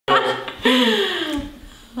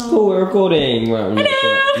Oh, we're recording. Well,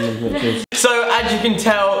 Hello. So, as you can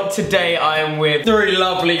tell, today I am with 3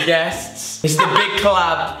 lovely guests. It's the big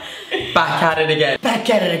collab. Back at it again. Back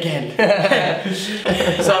at it again.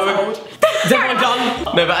 So, is everyone done?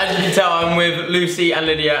 No, but as you can tell, I'm with Lucy and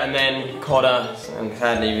Lydia, and then Connor and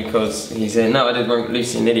Sadly because he's in. No, I did wrong.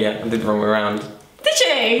 Lucy and Lydia. I did the wrong way around. Did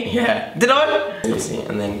you? Yeah. Did I? Lucy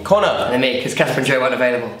and then Connor. And then me, because Catherine and Joe weren't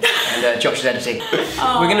available. And Josh is editing.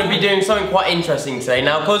 We're going to be doing something quite interesting today.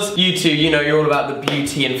 Now, because you two, you know, you're all about the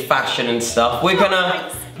beauty and fashion and stuff.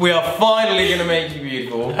 We are finally going to make you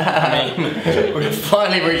beautiful. I mean, we're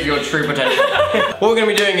finally reaching your true potential. What we're going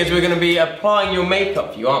to be doing is we're going to be applying your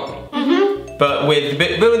makeup for you, aren't we? Mm-hmm. But with a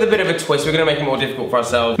bit of a twist, we're going to make it more difficult for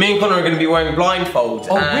ourselves. Me and Connor are going to be wearing blindfolds.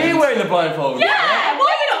 Oh, we're wearing the blindfold? Yeah! Why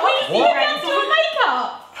are you not wearing makeup?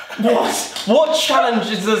 What? What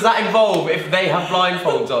challenges does that involve if they have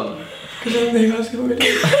blindfolds on? Me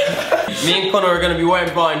and Connor are going to be wearing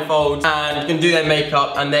blindfolds and going to do their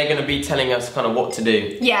makeup, and they're going to be telling us kind of what to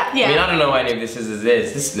do. Yeah. I mean, I don't know what any of this is as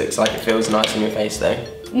is. This looks like it feels nice on your face though.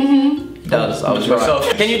 Mm-hmm. It does. I was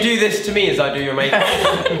right. Can you do this to me as I do your makeup?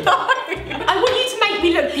 No. I want you to make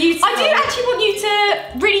me look beautiful. I do actually want you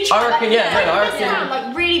to really try. I reckon, I reckon.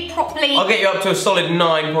 Like really properly. I'll get you up to a solid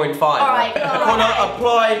 9.5. Alright. Connor,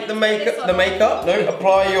 apply the makeup. No,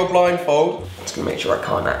 apply your blindfold. I'm just gonna make sure I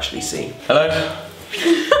can't actually see. Hello?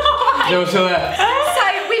 You're still there.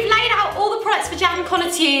 So we've laid out all the products for Jack and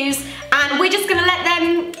Connor to use, and we're just gonna let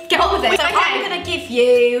them get on with it. So I'm gonna give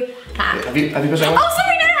you. Have you put something on? Oh,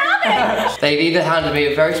 sorry, no, I haven't. They've either handed me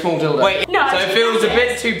a very small dildo. Wait, no. So it feels a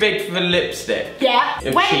bit too big for the lipstick. Yeah.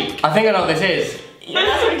 Your cheek. I think I know what this is. Yeah,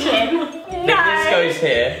 that's my chin. No. This goes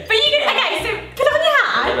here. But you can, okay, so put it on your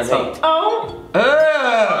hand. And I think. Oh.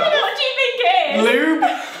 What do you think it is? Lube.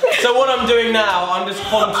 So what I'm doing now, I'm just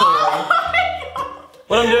contouring. Oh my God.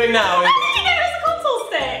 What I'm doing now is. How did you know it's a contour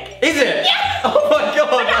stick? Is it? Yeah. Oh my God.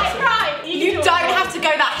 Okay, right. You don't have to go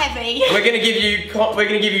that heavy. We're gonna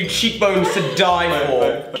give you cheekbones to die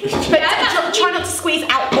for. But try not to squeeze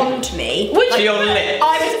out onto me. To your lips.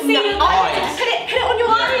 Eyes. Put it on your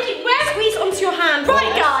eye. Squeeze onto your hand.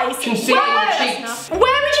 Right, guys. Concealer on the cheeks. Where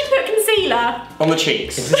would you put concealer? On the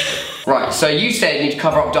cheeks. Right, so you said you need to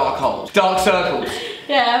cover up dark holes. Dark circles.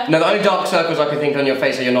 Yeah. No, the only dark circles I can think on your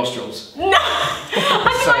face are your nostrils. No! Under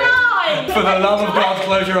my eye! For the love of God,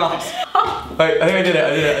 close your eyes. Wait, I think I did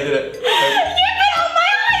it. You put it on my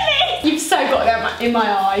eyelid! You've so got that in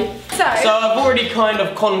my eye. So I've already kind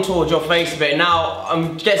of contoured your face a bit. Now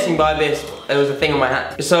I'm guessing by this there was a thing on my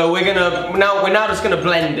hat. So we're now just gonna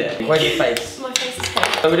blend it. Where's your face? my face is cold.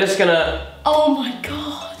 So we're just gonna Oh my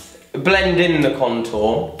God. blend in the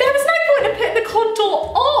contour. There was no point in putting the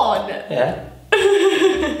contour on. Yeah.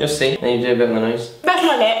 You'll see. Then you do a bit on the nose. That's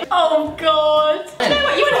my lip. Oh God. You know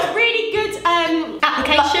what? You want a really good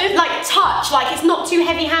application, like touch. Like it's not too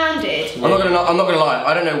heavy-handed. I'm not gonna lie.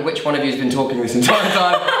 I don't know which one of you has been talking this entire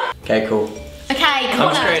time. Okay, cool. Okay, I'm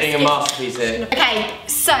just creating a masterpiece here. Okay,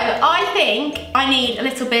 so I think I need a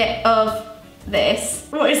little bit of this.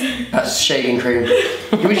 What is it? That's shaving cream.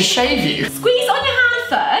 Can we just shave you? Squeeze on your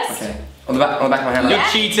hand first. Okay. On the back of my hand. You're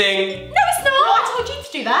Like cheating. No, it's not. I told you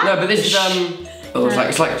to do that. No, but this is oh,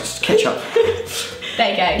 it's like just ketchup. There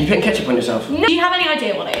you go. You putting ketchup on yourself? No. Do you have any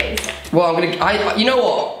idea what it is? Well, you know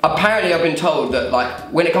what? Apparently I've been told that like,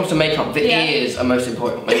 when it comes to makeup, the ears are most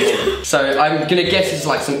important. So I'm gonna guess it's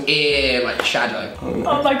like some ear, like shadow.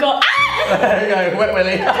 Oh my God. Ah! There we go, wet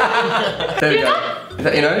willy. There we go. Is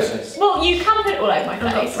that your nose? Well, you can put it all over my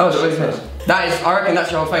face. Oh, is it your face? That is, I reckon that's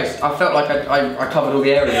your whole face. I felt like I covered all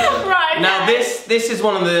the areas. So. Right. Okay. Now this is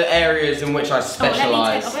one of the areas in which I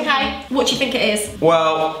specialise. Okay. What do you think it is?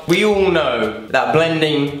 Well, we all know that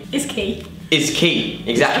blending Is key. is key.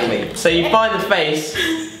 Exactly. So you find the face.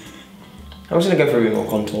 I'm just gonna go for a bit more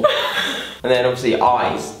contour. And then obviously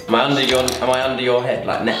eyes. Am I under your head,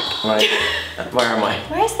 like neck? Where am I?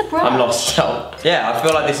 Where's the brush? I'm lost. Oh. Yeah, I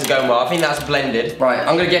feel like this is going well. I think that's blended. Right,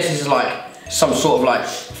 I'm gonna guess this is like some sort of like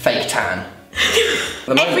fake tan.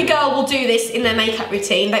 Every girl will do this in their makeup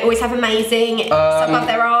routine. They always have amazing stuff above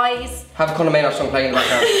their eyes. Have Conor Maynard song playing in the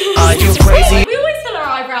background. Are you crazy? We always fill our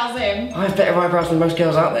eyebrows in. I have better eyebrows than most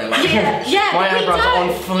girls out there. Like, Yeah, my but we eyebrows are on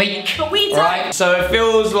don't. fleek. But we don't. Right? So it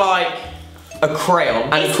feels like a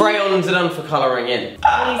crayon, and crayons are done for colouring in.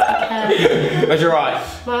 Where's your eye?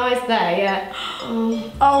 My eyes there, yeah.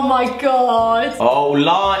 Oh my God. Oh,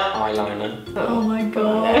 eyeliner. Oh my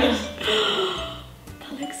God.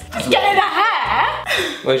 That looks. Get in the hair.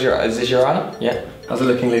 Where's your eye? Is this your eye? Yeah. How's it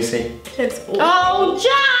looking, Lucy? It looks awful. Oh,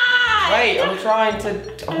 Jack! Wait, I've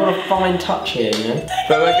got a fine touch here, you know?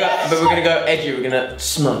 But we're gonna go edgy, we're gonna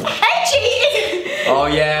smudge. Edgy! Oh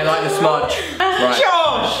yeah, like the smudge. Right.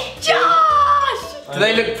 Josh! Josh! Do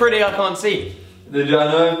they look pretty? I can't see. I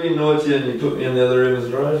know I've been naughty and you put me in the other room. Is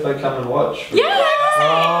it right if I come and watch? Yeah!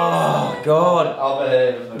 Oh, God. I'll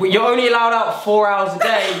behave. Well, you're only allowed out 4 hours a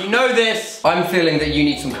day. You know this. I'm feeling that you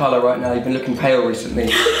need some colour right now. You've been looking pale recently.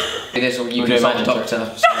 This or you can consult a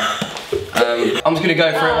doctor. So. I'm just gonna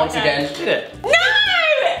go for it once again. Did it? No!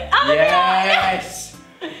 Oh Yes!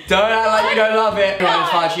 Don't act like you don't love it. Right,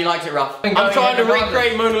 it's fine. She likes it rough. I'm trying to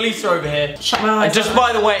recreate Mona Lisa over here. Shut my eyes. And just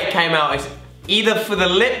by the way it came out, it's either for the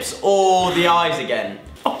lips or the eyes again.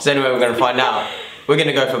 So anyway, we're gonna find out. We're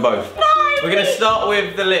gonna go for both. No! We're gonna start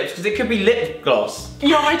with the lips, because it could be lip gloss.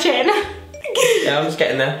 You're my chin. Yeah, I'm just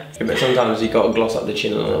getting there. Yeah, but sometimes you've got to gloss up the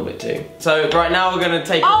chin a little bit too. So right now we're gonna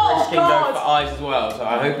take a risk and go for eyes as well. So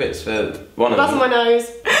I hope it's for one of That's them. my nose.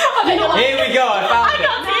 Here we go, I found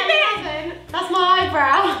it. That's my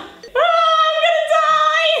eyebrow. I'm gonna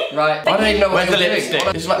die! Right. I don't even know what Where's you're the doing.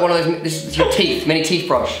 lipstick? This is like one of those. This is your teeth, mini teeth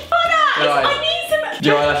brush. Oh no! Your eyes. I need some.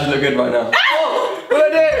 Your eyelashes look good right now. Oh!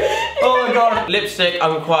 What do I do? Oh my god. Lipstick,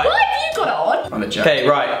 I'm quite... Why have you got it on? I'm a jerk. Okay,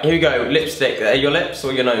 right, here we go. Lipstick. Your lips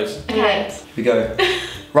or your nose? Okay. Here we go.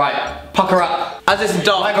 Right. Pucker up. As it's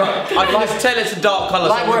dark, I can just tell it's a dark colour.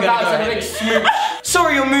 Like so we're we're about to gonna have a go big ahead. smooch.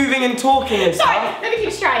 Sorry, you're moving and talking and Sorry, stuff. let me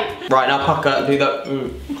keep straight. Right, now pucker, do that.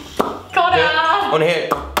 Connor! On here.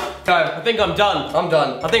 Go. I think I'm done. I'm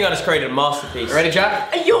done. I think I just created a masterpiece. Ready,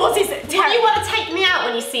 Jack? Yours is terrible. You want to take me out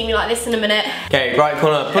when you see me like this in a minute? Okay, right,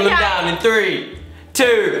 Connor, pull them Okay. down in 3,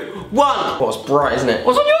 2, 1. Oh, it's bright, isn't it?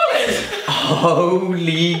 What's on your list?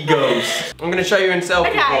 Holy ghost. I'm gonna show you in selfie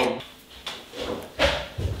Okay. form.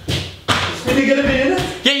 Is he gonna be in it?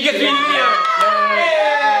 Yeah, you get to be in the video.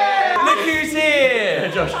 Yeah. Look who's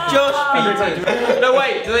here. Josh Peter. No,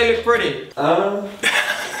 wait, do they look pretty?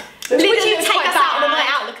 Would you take us out on a night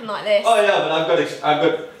out looking like this? Oh yeah, but I've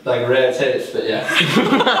got like rare taste, but yeah.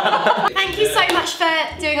 Thank you so much for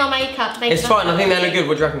doing our makeup. It's fine, I think they look good.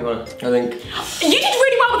 What do you reckon, Connor? I think. You did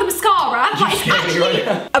really well with the mascara. Like, it's actually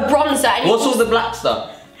a bronzer. And What's all the black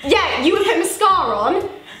stuff? Yeah, you would put mascara on,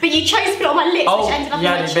 but you chose to put it on my lips, which ended up on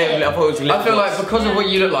my I chin. thought it was lip I feel like gloss. because of what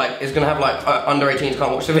you look like, it's gonna have like under 18s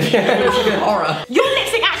can't watch the video. It's gonna be horror. Your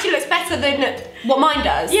lipstick actually looks better than what mine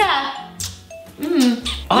does. Yeah.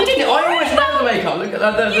 I always love the makeup. Look at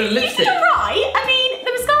the You lipstick. did alright. I mean,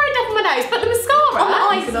 the mascara ended up on my nose, but the mascara On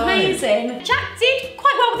my is eyes. amazing. Jack did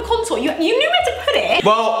quite well with the contour. You knew where to put it.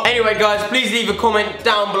 Well, anyway, guys, please leave a comment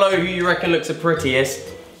down below who you reckon looks the prettiest.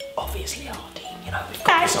 Obviously, our team, you know, we've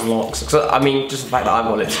got some locks. I mean, just the fact that I've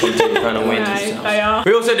got lipstick kind of wins. They are.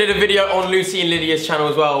 We also did a video on Lucy and Lydia's channel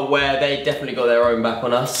as well, where they definitely got their own back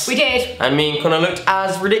on us. We did. And me and Connor looked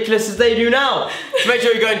as ridiculous as they do now. So make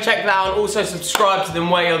sure you go and check that out, and also subscribe to them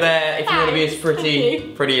while you're there if you want to be as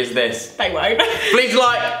pretty as this. They won't. Please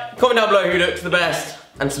like, comment down below who looks the best,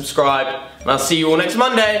 and subscribe. And I'll see you all next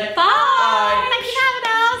Monday. Bye. Thank you for having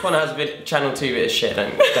us. Connor has a channel too, bit of shit,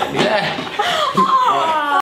 don't you? Yeah. Oh.